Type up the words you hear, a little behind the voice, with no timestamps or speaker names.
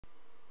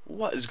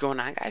What is going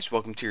on, guys?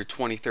 Welcome to your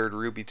 23rd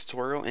Ruby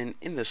tutorial, and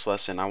in this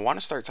lesson I want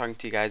to start talking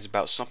to you guys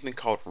about something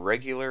called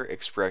regular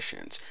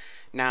expressions.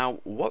 Now,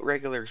 what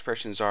regular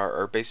expressions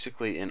are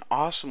basically an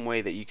awesome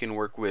way that you can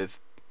work with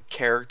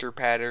character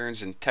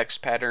patterns and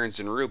text patterns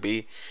in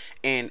Ruby.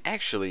 And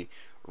actually,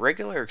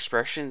 regular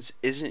expressions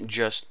isn't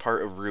just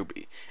part of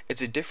Ruby.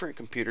 It's a different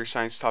computer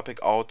science topic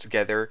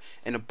altogether,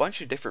 and a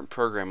bunch of different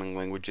programming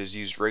languages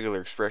use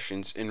regular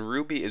expressions, and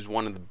Ruby is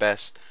one of the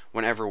best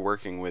whenever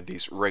working with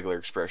these regular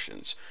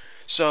expressions.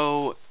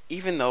 So,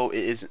 even though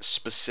it isn't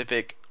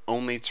specific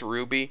only to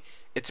Ruby,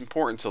 it's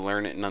important to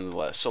learn it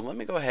nonetheless. So let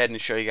me go ahead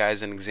and show you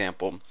guys an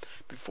example.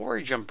 Before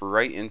I jump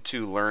right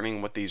into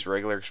learning what these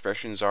regular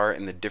expressions are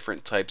and the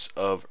different types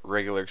of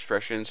regular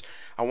expressions,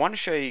 I want to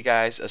show you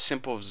guys a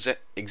simple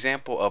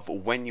example of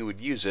when you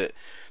would use it.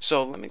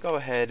 So let me go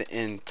ahead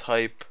and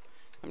let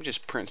me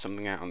just print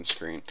something out on the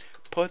screen.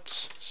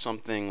 Puts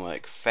something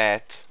like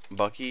fat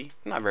Bucky,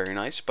 not very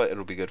nice, but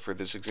it'll be good for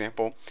this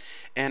example.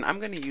 And I'm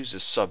going to use a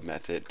sub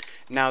method.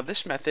 Now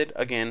this method,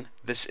 again,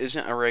 this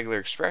isn't a regular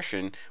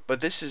expression, but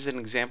this is an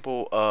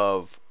example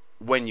of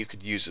when you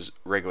could use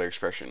a regular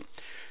expression.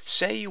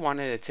 Say you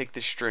wanted to take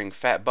the string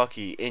fat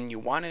Bucky and you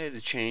wanted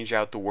to change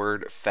out the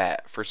word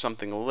fat for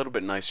something a little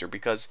bit nicer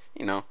because,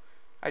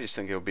 I just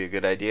think it would be a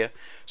good idea.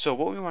 So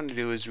what we want to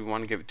do is we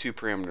want to give it two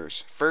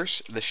parameters.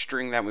 First, the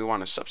string that we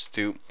want to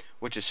substitute,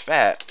 which is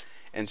fat,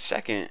 and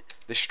second,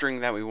 the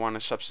string that we want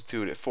to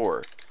substitute it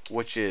for,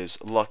 which is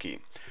lucky.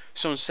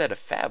 So instead of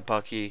fat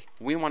Bucky,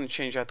 we want to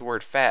change out the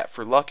word fat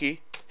for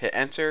lucky, hit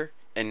enter,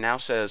 and now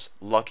says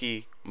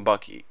lucky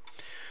Bucky.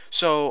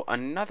 So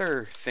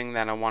another thing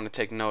that I want to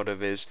take note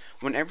of is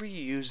whenever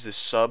you use the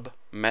sub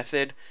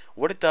method,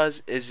 what it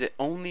does is it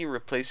only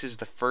replaces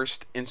the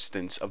first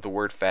instance of the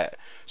word fat.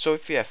 So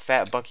if you have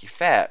fat Bucky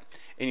fat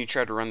and you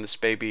try to run this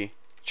baby,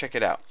 check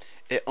it out.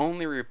 It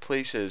only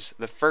replaces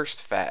the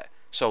first fat,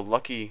 so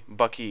lucky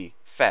Bucky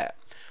fat.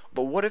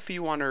 But what if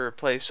you want to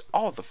replace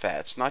all the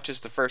fats, not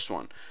just the first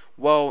one?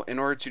 Well, in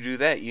order to do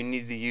that, you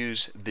need to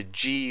use the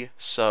G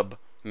sub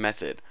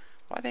method.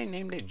 Why they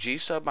named it G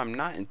sub, I'm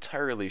not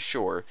entirely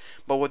sure.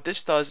 But what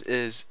this does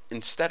is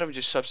instead of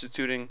just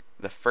substituting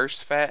the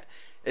first fat,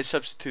 it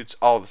substitutes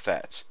all the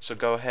fats. So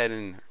go ahead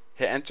and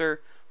hit enter,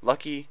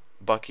 lucky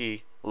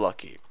Bucky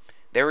lucky.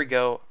 There we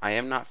go. I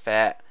am not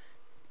fat.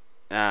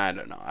 I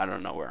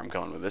don't know where I'm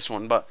going with this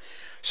one, but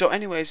so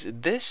anyways,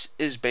 this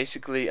is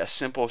basically a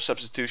simple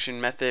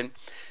substitution method,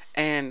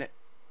 and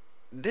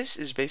this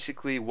is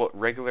basically what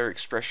regular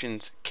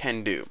expressions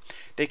can do.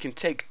 They can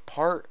take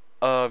part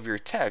of your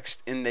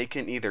text and they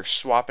can either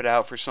swap it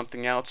out for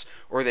something else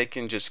or they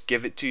can just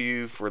give it to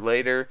you for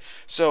later.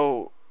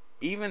 So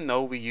even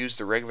though we use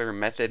the regular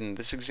method in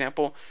this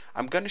example,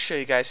 I'm going to show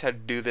you guys how to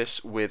do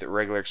this with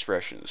regular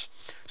expressions.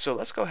 So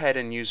let's go ahead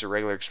and use a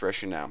regular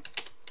expression now.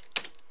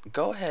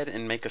 Go ahead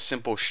and make a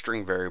simple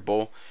string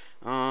variable.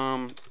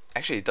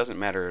 Actually, it doesn't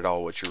matter at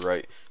all what you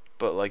write,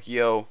 but like,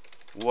 yo,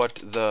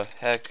 what the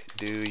heck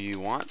do you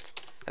want?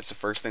 That's the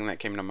first thing that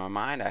came to my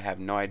mind. I have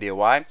no idea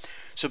why.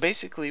 So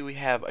basically, we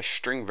have a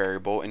string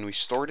variable and we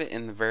stored it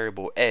in the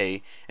variable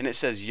a, and it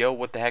says, yo,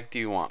 what the heck do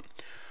you want?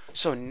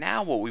 So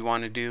now what we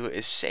want to do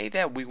is say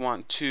that we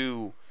want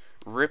to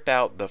rip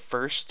out the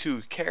first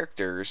two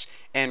characters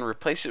and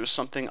replace it with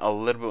something a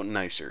little bit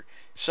nicer.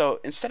 So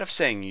instead of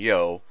saying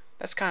yo,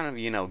 that's kind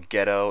of,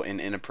 ghetto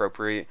and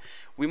inappropriate,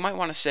 we might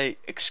want to say,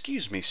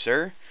 excuse me,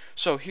 sir.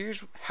 So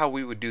here's how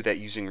we would do that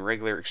using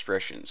regular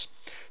expressions.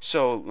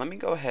 So let me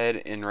go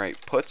ahead and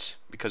write puts,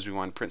 because we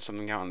want to print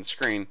something out on the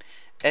screen,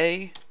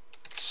 a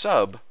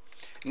sub.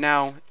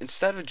 Now,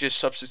 instead of just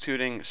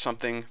substituting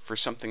something for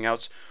something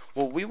else,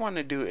 what we want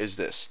to do is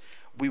this.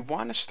 We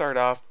want to start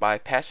off by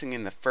passing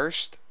in the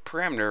first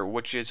parameter,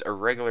 which is a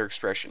regular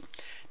expression.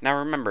 Now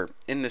remember,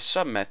 in the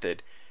sub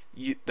method,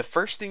 the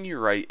first thing you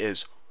write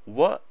is,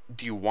 what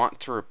do you want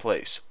to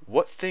replace?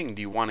 What thing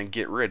do you want to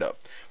get rid of?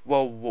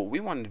 Well, what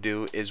we want to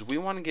do is we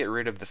want to get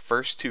rid of the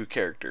first two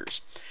characters.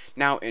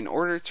 Now, in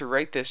order to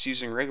write this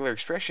using regular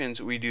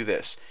expressions, we do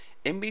this.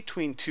 In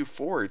between two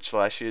forward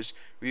slashes,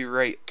 we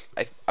write,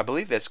 I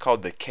believe that's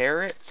called the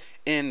caret,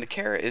 and the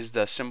caret is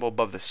the symbol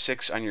above the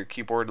 6 on your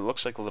keyboard. It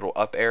looks like a little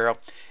up arrow,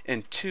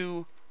 and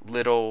two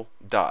little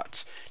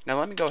dots. Now,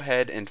 let me go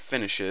ahead and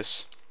finish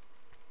this,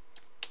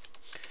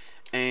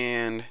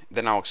 and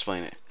then I'll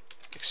explain it.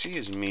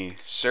 Excuse me,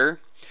 sir.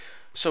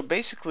 So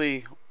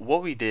basically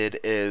what we did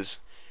is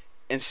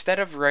instead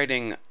of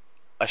writing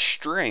a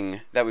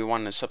string that we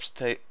wanted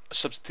to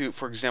substitute,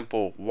 for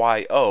example,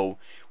 yo,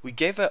 we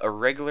gave it a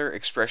regular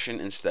expression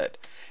instead.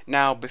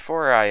 Now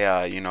before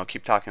I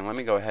keep talking, let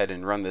me go ahead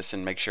and run this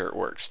and make sure it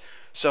works.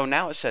 So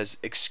now it says,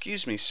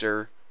 excuse me,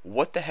 sir,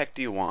 what the heck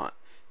do you want?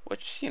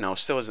 Which,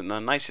 still isn't the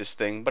nicest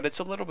thing, but it's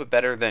a little bit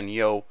better than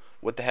yo,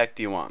 what the heck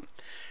do you want?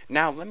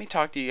 Now let me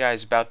talk to you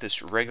guys about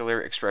this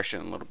regular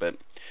expression a little bit.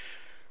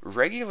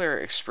 Regular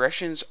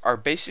expressions are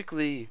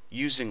basically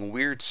using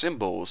weird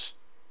symbols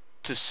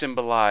to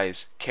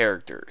symbolize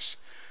characters.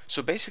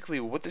 So basically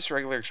what this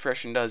regular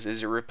expression does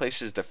is it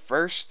replaces the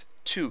first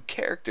two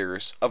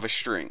characters of a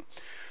string.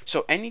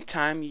 So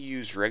anytime you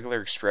use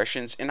regular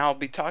expressions, and I'll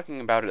be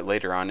talking about it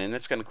later on and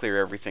it's going to clear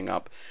everything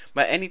up,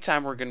 but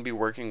anytime we're going to be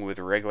working with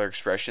regular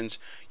expressions,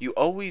 you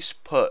always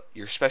put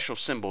your special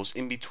symbols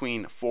in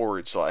between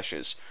forward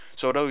slashes.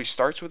 So it always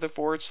starts with a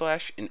forward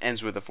slash and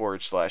ends with a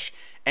forward slash.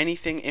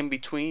 Anything in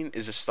between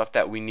is the stuff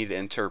that we need to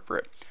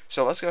interpret.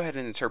 So let's go ahead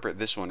and interpret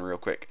this one real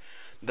quick.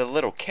 The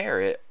little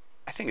caret,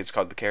 I think it's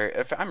called the caret.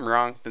 If I'm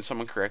wrong, then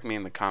someone correct me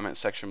in the comment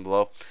section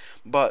below.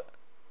 But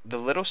the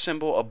little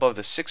symbol above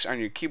the 6 on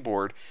your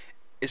keyboard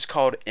is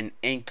called an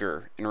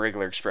anchor in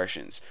regular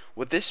expressions.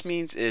 What this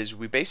means is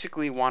we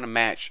basically want to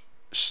match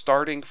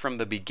starting from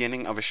the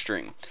beginning of a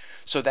string.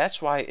 So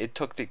that's why it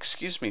took the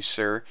excuse me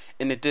sir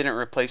and it didn't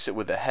replace it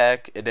with a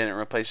heck, it didn't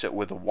replace it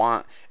with a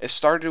want. It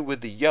started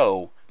with the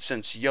yo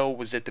since yo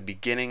was at the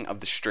beginning of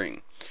the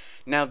string.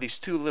 Now these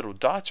two little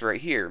dots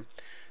right here,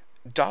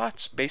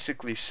 dots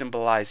basically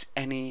symbolize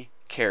any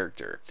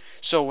character.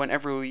 So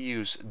whenever we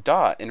use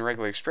dot in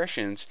regular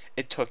expressions,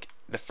 it took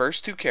the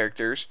first two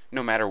characters,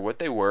 no matter what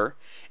they were,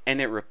 and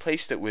it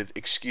replaced it with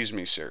excuse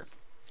me sir.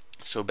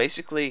 So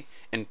basically,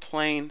 in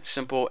plain,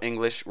 simple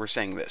English, we're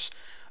saying this.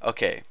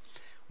 Okay,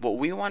 what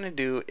we want to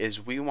do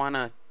is we want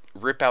to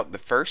rip out the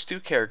first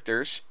two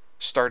characters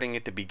starting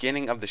at the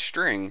beginning of the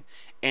string,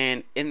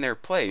 and in their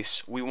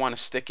place we want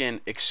to stick in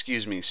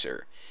excuse me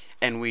sir.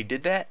 And we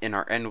did that, and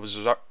our end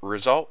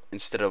result,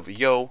 instead of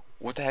yo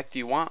what the heck do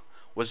you want,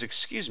 was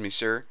excuse me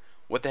sir,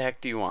 what the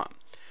heck do you want.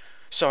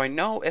 So I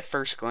know at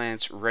first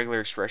glance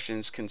regular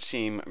expressions can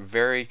seem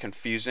very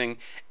confusing,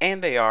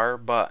 and they are,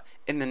 but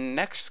in the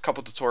next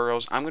couple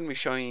tutorials I'm going to be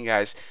showing you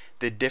guys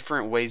the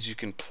different ways you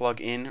can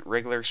plug in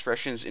regular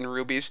expressions in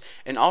Ruby's,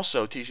 and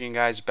also teaching you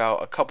guys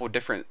about a couple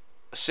different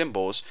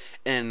symbols.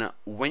 And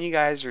when you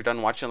guys are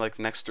done watching like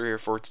the next 3 or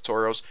 4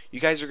 tutorials, you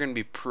guys are going to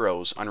be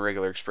pros on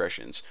regular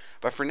expressions.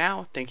 But for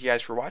now, thank you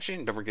guys for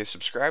watching. Don't forget to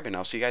subscribe, and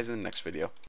I'll see you guys in the next video.